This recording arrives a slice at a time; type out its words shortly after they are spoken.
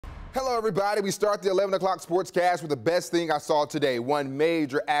Hello, everybody. We start the 11 o'clock sportscast with the best thing I saw today. One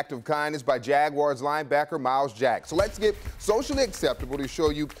major act of kindness by Jaguars linebacker Myles Jack. So let's get socially acceptable to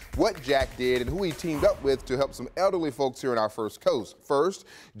show you what Jack did and who he teamed up with to help some elderly folks here on our First Coast. First,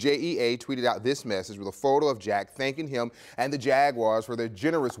 JEA tweeted out this message with a photo of Jack thanking him and the Jaguars for their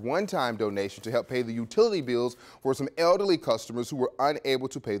generous one-time donation to help pay the utility bills for some elderly customers who were unable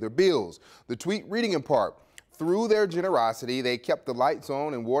to pay their bills. The tweet reading in part, "Through their generosity, they kept the lights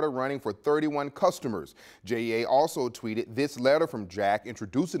on and water running for 31 customers." JEA also tweeted this letter from Jack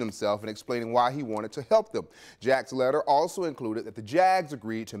introducing himself and explaining why he wanted to help them. Jack's letter also included that the Jags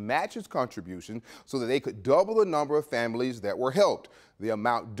agreed to match his contribution so that they could double the number of families that were helped. The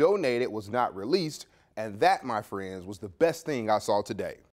amount donated was not released, and that, my friends, was the best thing I saw today.